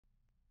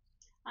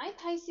Hi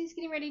Pisces,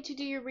 getting ready to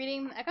do your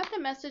reading. I got the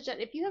message that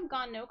if you have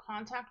gone no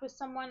contact with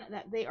someone,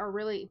 that they are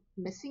really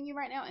missing you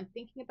right now and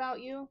thinking about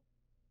you.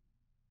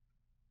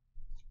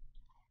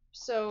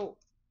 So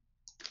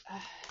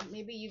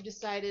maybe you've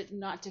decided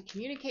not to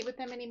communicate with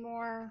them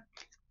anymore.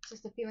 It's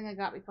just the feeling I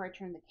got before I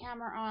turned the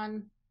camera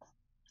on.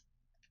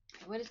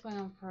 What is going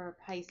on for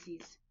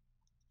Pisces?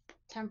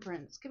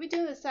 Temperance. Could be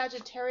dealing with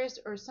Sagittarius,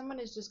 or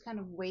someone is just kind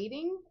of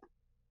waiting.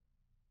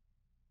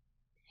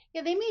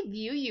 Yeah, they may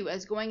view you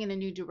as going in a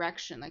new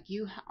direction. Like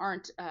you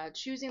aren't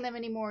choosing them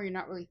anymore. You're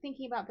not really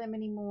thinking about them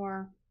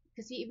anymore.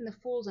 Because see, even the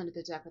Fool's under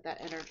the deck with that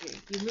energy.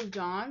 You've moved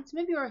on. So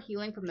maybe you are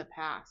healing from the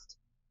past.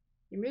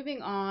 You're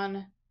moving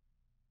on.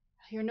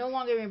 You're no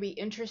longer going to be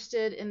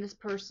interested in this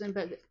person,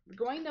 but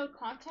going no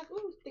contact.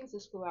 Ooh, things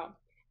just flew out.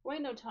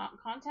 Going no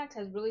contact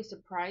has really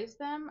surprised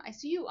them. I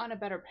see you on a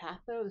better path,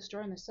 though. The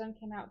Star and the Sun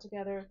came out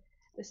together.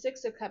 The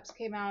Six of Cups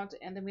came out.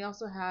 And then we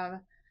also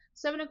have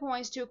Seven of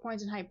Coins, Two of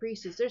Coins, and High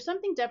Priestess. There's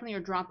something definitely you're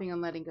dropping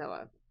and letting go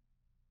of.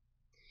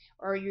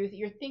 Or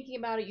you're thinking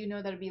about it. You know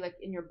that it'd be like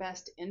in your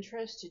best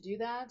interest to do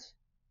that.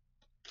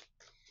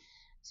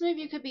 Some of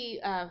you could be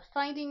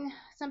finding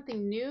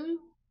something new,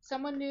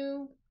 someone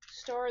new,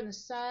 Star in the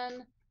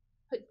Sun,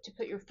 to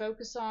put your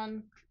focus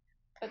on.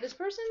 But this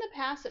person in the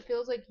past that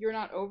feels like you're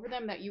not over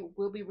them, that you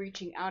will be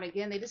reaching out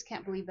again, they just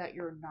can't believe that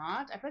you're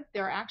not. I feel like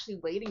they're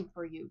actually waiting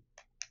for you.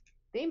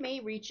 They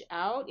may reach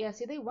out. Yeah,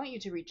 see, they want you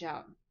to reach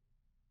out.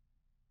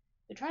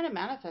 They're trying to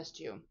manifest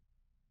you.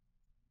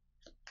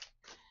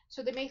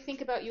 So they may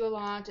think about you a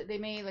lot. They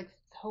may like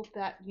hope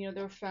that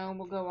their phone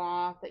will go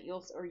off, that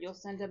you'll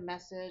send a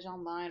message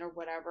online or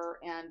whatever,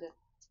 and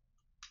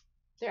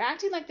they're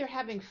acting like they're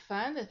having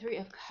fun. The Three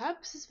of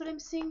Cups is what I'm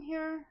seeing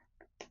here.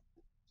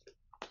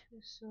 Two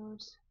of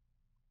Swords.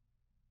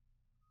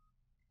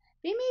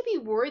 They may be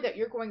worried that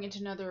you're going into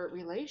another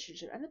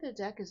relationship. Under the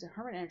deck is the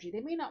Hermit energy.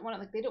 They may not want to,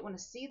 like, they don't want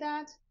to see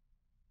that.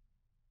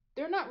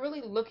 They're not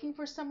really looking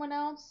for someone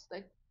else.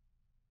 Like,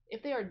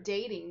 if they are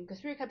dating,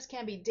 because Three of Cups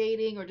can be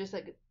dating or just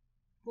like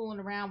fooling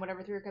around,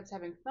 whatever, Three of Cups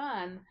having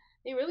fun,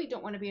 they really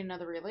don't want to be in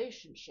another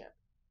relationship.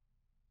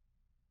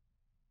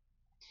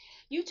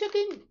 You've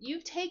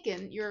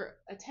taken your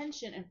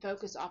attention and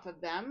focus off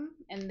of them,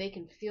 and they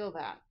can feel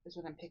that, is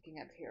what I'm picking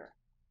up here.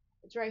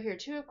 It's right here.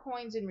 Two of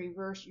Coins in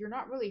reverse. You're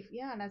not really,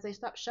 yeah, and as I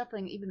stop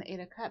shuffling, even the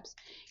Eight of Cups,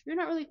 you're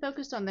not really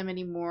focused on them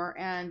anymore,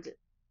 and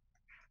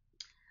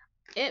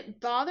it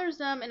bothers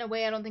them in a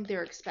way I don't think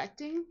they're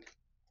expecting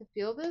to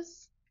feel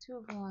this. Two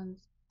of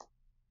Wands.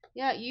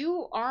 Yeah,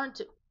 you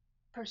aren't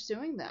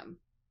pursuing them.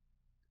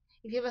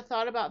 If you have a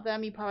thought about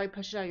them, you probably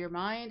push it out of your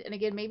mind. And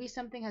again, maybe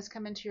something has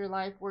come into your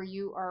life where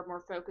you are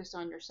more focused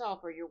on yourself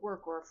or your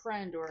work or a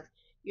friend or,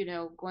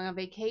 going on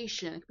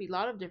vacation. It could be a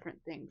lot of different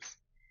things.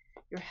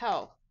 Your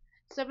health.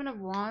 Seven of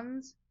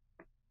Wands.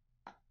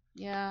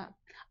 Yeah.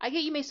 I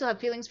get you may still have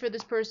feelings for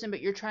this person,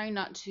 but you're trying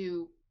not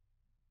to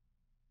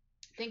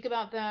think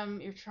about them.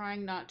 You're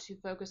trying not to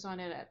focus on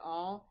it at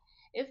all.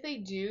 If they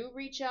do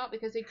reach out,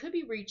 because they could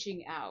be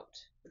reaching out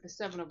with the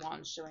Seven of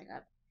Wands showing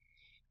up,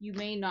 you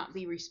may not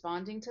be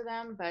responding to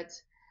them, but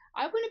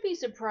I wouldn't be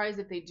surprised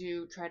if they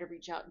do try to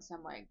reach out in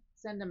some way.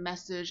 Send a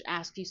message,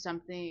 ask you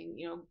something,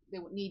 they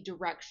would need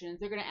directions.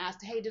 They're going to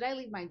ask, hey, did I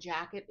leave my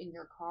jacket in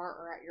your car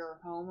or at your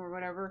home or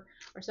whatever,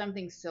 or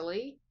something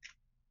silly.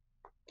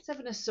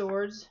 Seven of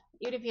Swords,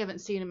 even if you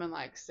haven't seen them in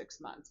like 6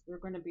 months, they're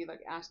going to be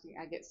like asking,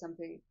 I get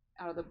something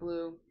out of the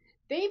blue.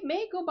 They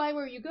may go by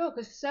where you go,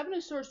 because Seven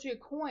of Swords, Three of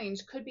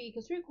Coins could be,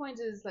 because Three of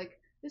Coins is like,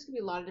 this could be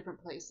a lot of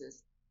different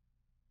places.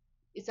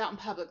 It's out in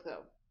public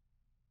though.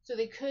 So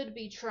they could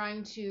be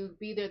trying to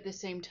be there at the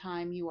same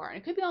time you are. And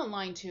it could be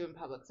online too in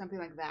public, something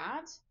like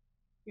that.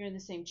 You're in the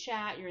same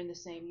chat, you're in the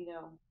same,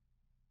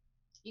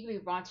 you could be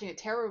watching a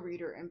tarot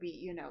reader and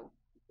be,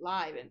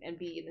 live and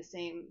be in the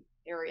same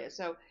area.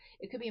 So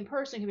it could be in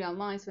person, it could be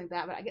online, something like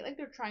that. But I get like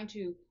they're trying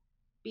to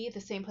be at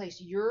the same place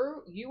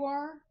you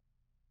are.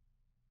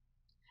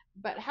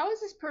 But how is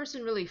this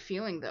person really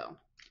feeling though?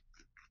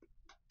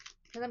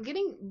 Because I'm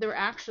getting they're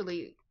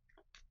actually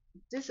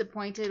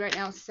disappointed right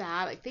now,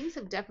 sad. Like things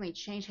have definitely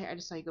changed. Hey, I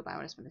just saw you go by.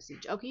 I just want to see.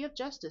 Okay, you have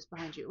Justice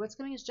behind you. What's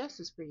coming as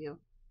Justice for you?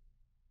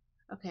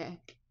 Okay.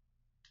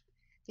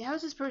 Yeah, how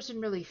is this person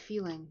really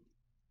feeling?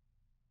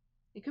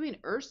 It could be an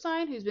Earth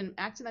sign who's been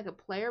acting like a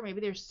player.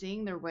 Maybe they're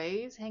seeing their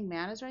ways.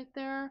 Hangman is right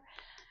there.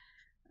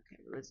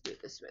 Okay, let's do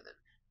it this way then.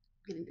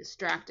 Getting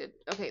distracted.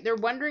 Okay, they're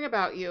wondering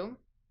about you.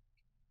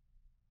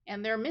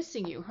 And they're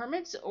missing you.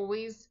 Hermit's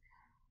always...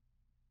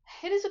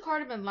 It is a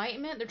card of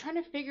enlightenment. They're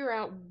trying to figure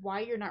out why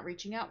you're not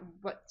reaching out,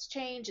 what's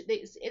changed.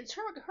 Hermit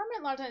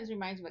a lot of times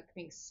reminds me of like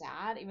being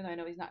sad, even though I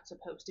know he's not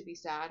supposed to be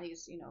sad.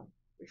 He's,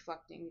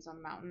 reflecting. He's on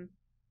the mountain.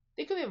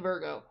 They could be a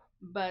Virgo,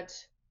 but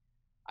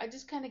I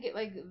just kind of get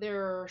like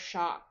they're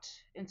shocked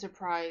and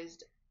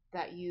surprised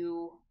that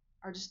you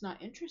are just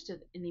not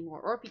interested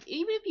anymore. Or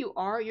even if you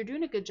are, you're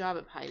doing a good job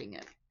of hiding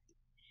it.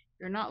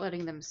 You're not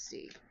letting them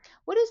see.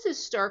 What is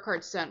this Star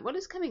card Sun? What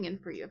is coming in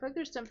for you? I feel like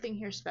there's something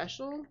here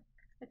special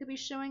that could be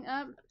showing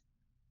up.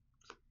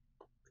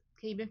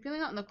 Okay, you've been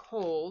feeling out in the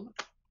cold.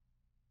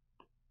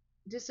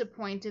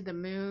 disappointed. The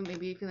moon,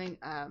 maybe feeling,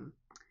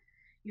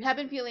 you have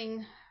been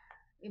feeling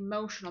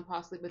emotional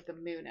possibly with the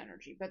moon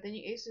energy, but then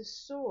you Ace of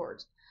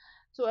Swords.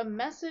 So a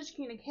message,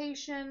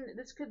 communication,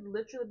 this could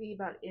literally be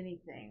about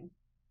anything,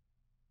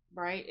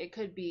 right? It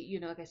could be,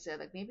 like I said,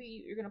 like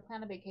maybe you're going to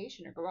plan a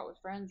vacation or go out with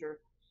friends, or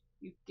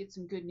you get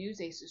some good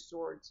news, Ace of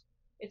Swords.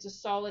 It's a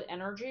solid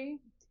energy.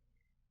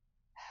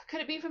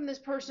 Could it be from this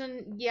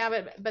person?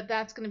 Yeah, but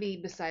that's going to be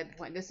beside the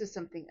point. This is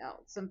something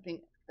else. Something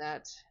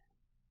that,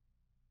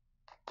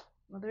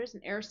 well, there is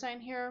an air sign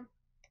here.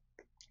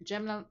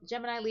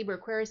 Gemini, Libra,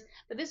 Aquarius.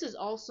 But this is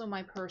also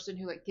my person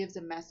who like gives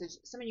a message.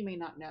 Some of you may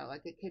not know.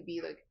 Like it could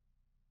be like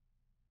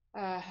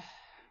uh,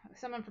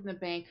 someone from the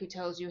bank who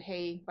tells you,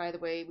 hey, by the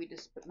way, we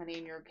just put money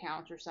in your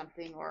account or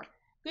something. Or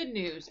good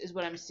news is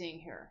what I'm seeing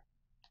here.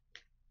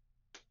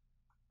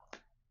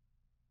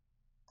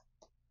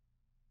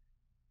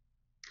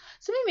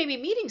 Some of you may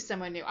be meeting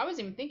someone new. I was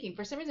even thinking,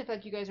 for some reason, I feel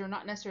like you guys are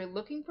not necessarily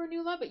looking for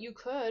new love, but you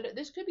could.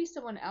 This could be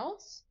someone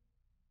else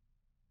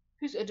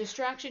who's a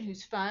distraction,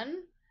 who's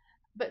fun.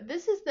 But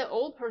this is the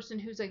old person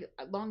who's like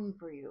longing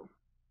for you.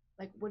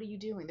 Like, what are you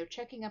doing? They're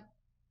checking up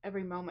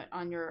every moment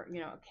on your,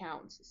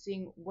 accounts,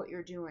 seeing what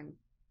you're doing.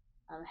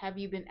 Have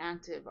you been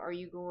active? Are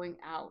you going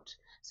out?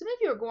 Some of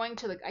you are going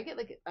to like, I get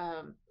like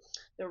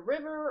the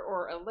river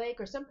or a lake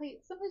or someplace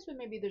where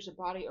maybe there's a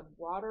body of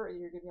water, or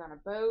you're gonna be on a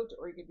boat,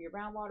 or you're gonna be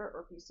around water,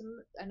 or if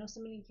you I know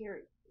somebody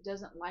here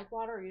doesn't like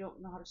water, or you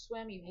don't know how to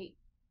swim, you hate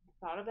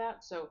the thought of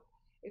that, so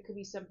it could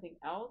be something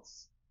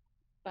else,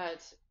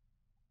 but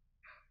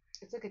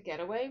it's like a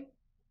getaway.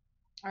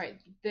 All right,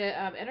 the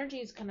energy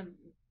is kind of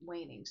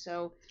waning,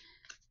 so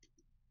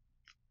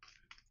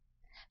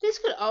this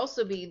could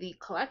also be the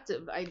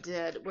collective I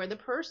did, where the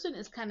person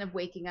is kind of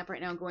waking up right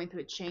now and going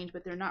through a change,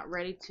 but they're not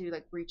ready to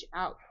like reach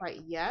out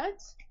quite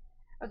yet.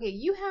 Okay,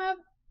 you have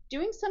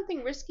doing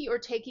something risky or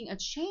taking a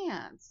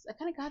chance. I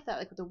kind of got that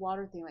like with the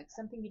water thing, like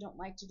something you don't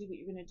like to do, but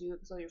you're going to do it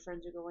because all your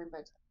friends are going.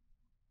 But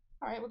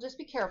all right, well, just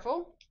be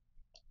careful.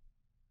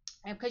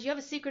 And because you have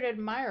a secret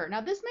admirer.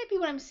 Now, this might be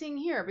what I'm seeing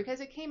here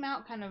because it came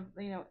out kind of,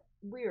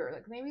 weird.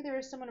 Like maybe there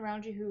is someone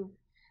around you who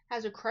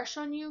has a crush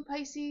on you,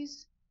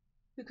 Pisces,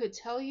 who could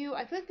tell you.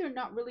 I feel like they're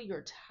not really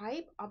your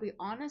type, I'll be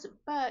honest,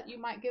 but you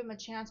might give them a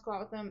chance, go out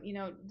with them,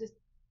 just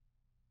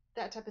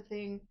that type of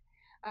thing.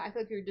 I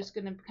feel like you're just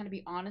gonna kind of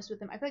be honest with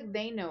them. I feel like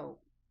they know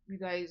you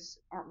guys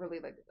aren't really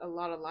like a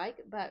lot alike,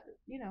 but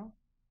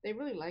they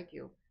really like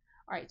you.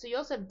 All right, so you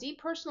also have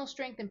deep personal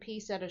strength and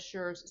peace that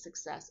assures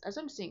success, as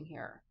I'm seeing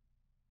here.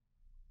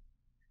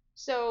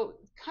 So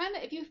kind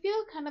of, if you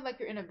feel kind of like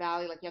you're in a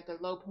valley, like you're at the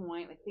low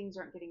point, like things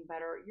aren't getting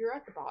better, you're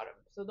at the bottom.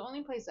 So the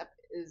only place up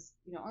is,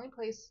 only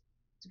place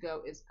to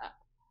go is up.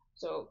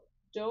 So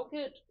don't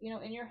get,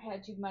 in your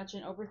head too much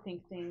and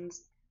overthink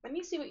things. Let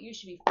me see what you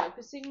should be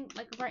focusing,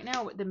 like right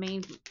now, what the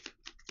main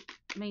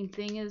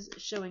thing is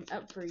showing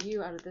up for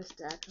you out of this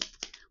deck.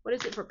 What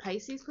is it for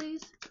Pisces,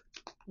 please?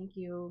 Thank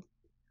you.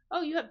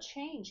 Oh, you have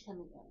change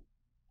coming in.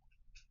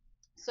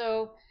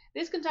 So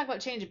this can talk about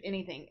change of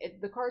anything.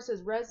 The card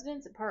says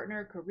residence,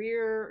 partner,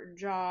 career,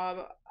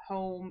 job,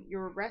 home.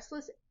 You're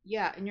restless,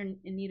 yeah, and you're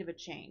in need of a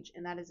change,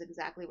 and that is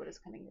exactly what is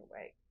coming your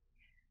way.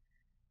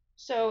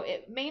 So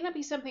it may not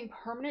be something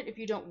permanent if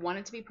you don't want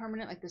it to be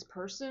permanent, like this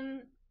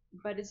person,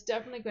 but it's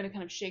definitely going to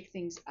kind of shake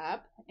things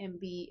up and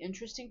be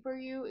interesting for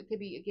you. It could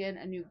be, again,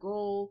 a new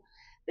goal.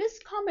 This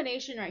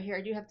combination right here,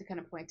 I do have to kind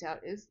of point out,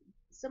 is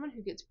someone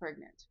who gets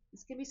pregnant.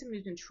 This can be someone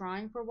who's been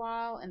trying for a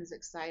while and is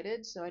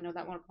excited. So I know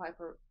that won't apply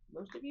for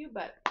most of you,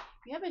 but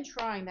if you have been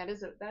trying, that is.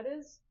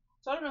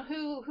 So I don't know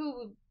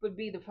who would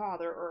be the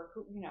father or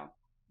who,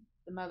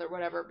 the mother,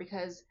 whatever,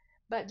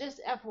 but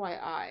just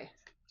FYI.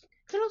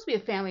 Could also be a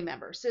family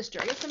member, sister.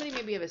 I guess somebody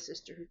maybe have a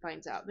sister who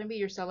finds out. Maybe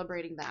you're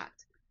celebrating that.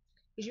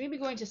 Because you may be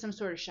going to some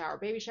sort of shower,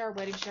 baby shower,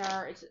 wedding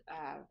shower. It's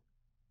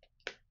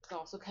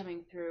also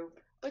coming through.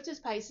 What does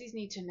Pisces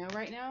need to know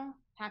right now?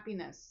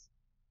 Happiness.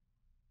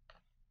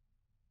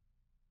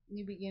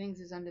 New beginnings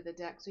is under the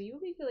deck. So you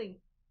will be feeling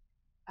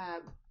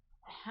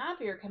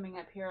happier coming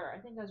up here. I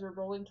think as we're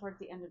rolling towards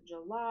the end of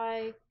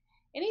July.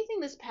 Anything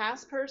this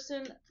past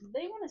person,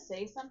 they want to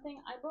say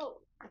something, I will.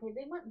 Okay,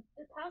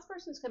 the past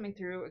person's coming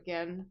through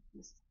again,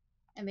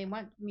 and they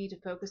want me to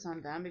focus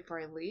on them before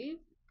I leave.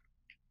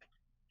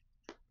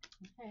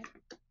 Okay.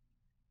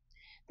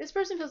 This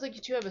person feels like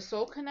you two have a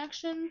soul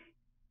connection,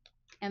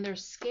 and they're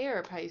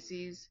scared,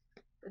 Pisces,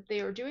 that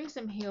they are doing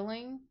some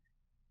healing,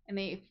 and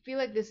they feel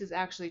like this is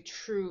actually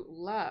true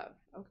love.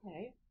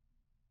 Okay.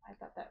 I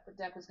thought that the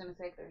deck was going to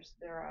say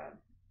they're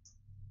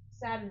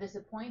sad and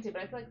disappointed,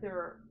 but I feel like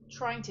they're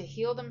trying to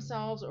heal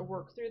themselves or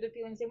work through the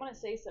feelings. They want to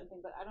say something,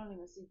 but I don't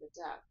even see the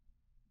deck,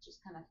 which is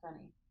kind of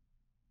funny.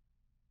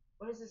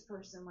 What does this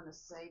person want to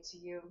say to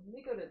you? Let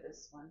me go to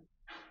this one.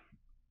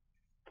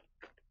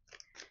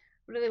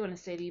 What do they want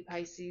to say to you,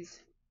 Pisces?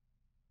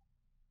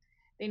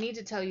 They need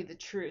to tell you the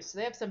truth. So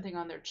they have something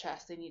on their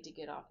chest they need to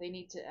get off. They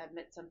need to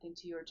admit something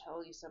to you or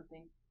tell you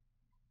something.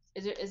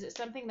 Is it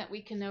something that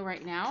we can know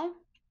right now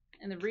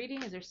in the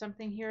reading? Is there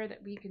something here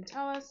that we can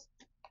tell us?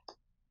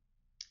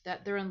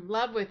 That they're in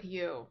love with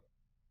you.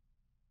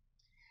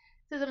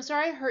 Says, I'm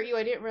sorry I hurt you.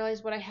 I didn't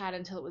realize what I had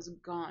until it was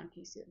gone. Can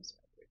you see? I'm sorry.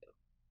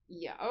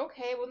 Yeah,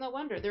 okay. Well, no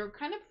wonder. They're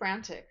kind of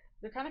frantic.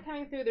 They're kind of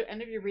coming through the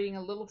end of your reading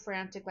a little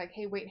frantic, like,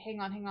 hey, wait,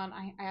 hang on.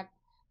 I have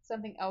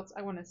something else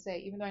I want to say,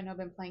 even though I know I've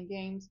been playing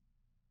games.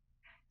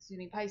 Excuse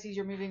me, Pisces,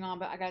 you're moving on,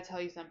 but I got to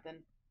tell you something.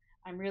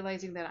 I'm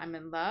realizing that I'm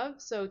in love.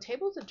 So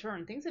tables have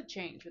turned. Things have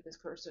changed with this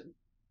person,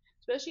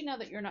 especially now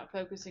that you're not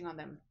focusing on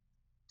them.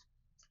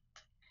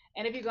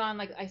 And if you've gone,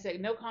 like I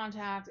said, no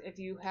contact, if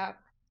you have,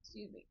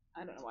 excuse me,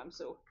 I don't know why I'm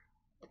so,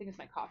 I think it's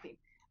my coffee.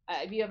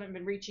 If you haven't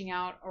been reaching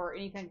out or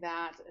anything like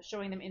that,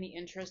 showing them any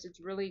interest, it's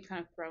really kind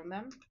of thrown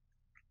them.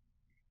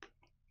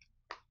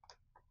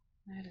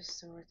 Knight of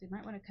Swords. They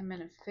might want to come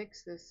in and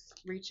fix this.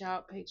 Reach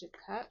out, Page of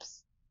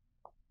Cups.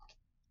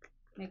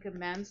 Make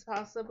amends,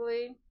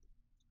 possibly.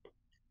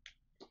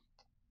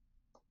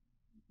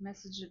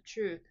 Message of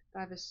Truth.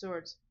 Five of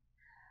Swords.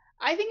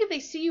 I think if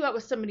they see you out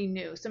with somebody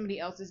new, somebody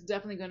else, is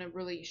definitely going to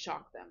really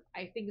shock them.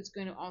 I think it's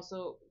going to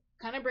also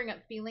kind of bring up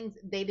feelings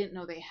they didn't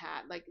know they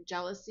had, like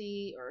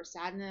jealousy or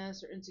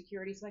sadness or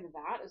insecurity. Something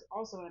like that is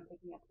also what I'm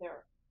picking up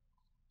there.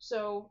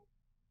 So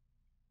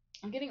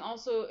I'm getting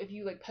also, if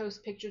you like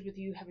post pictures with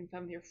you having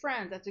fun with your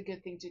friends, that's a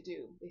good thing to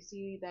do. They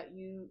see that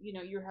you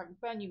know, you're having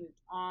fun, you moved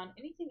on.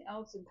 Anything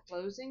else in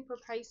closing for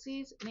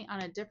Pisces?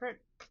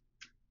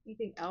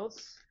 Anything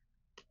else?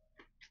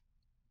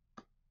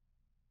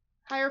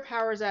 Higher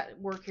powers at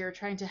work here,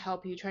 trying to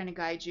help you, trying to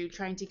guide you,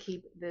 trying to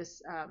keep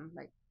this,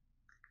 like,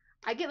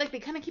 I get like they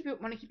kind of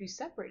want to keep you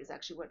separate is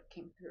actually what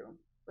came through.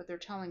 What they're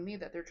telling me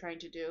that they're trying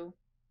to do.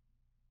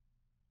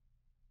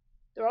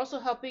 They're also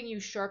helping you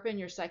sharpen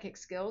your psychic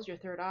skills, your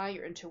third eye,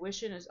 your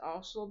intuition is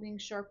also being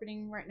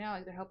sharpening right now.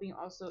 Like they're helping you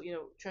also, you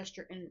know, trust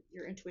your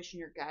intuition,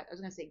 your gut. I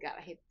was gonna say gut.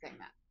 I hate saying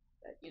that,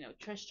 but you know,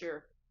 trust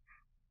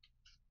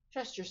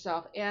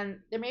yourself. And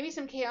there may be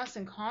some chaos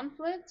and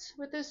conflict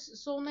with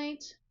this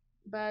soulmate,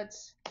 but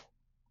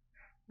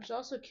there's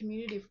also a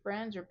community of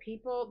friends or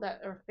people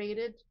that are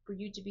fated for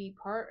you to be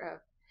part of.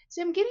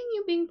 See, I'm getting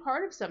you being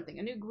part of something,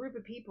 a new group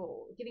of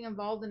people, getting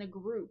involved in a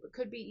group. It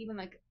could be even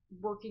like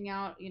working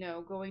out, you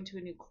know, going to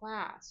a new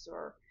class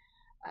or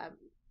um,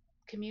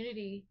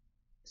 community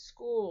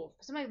school,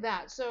 something like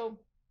that. So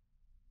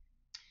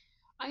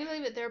I'm going to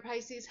leave it there,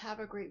 Pisces. Have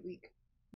a great week.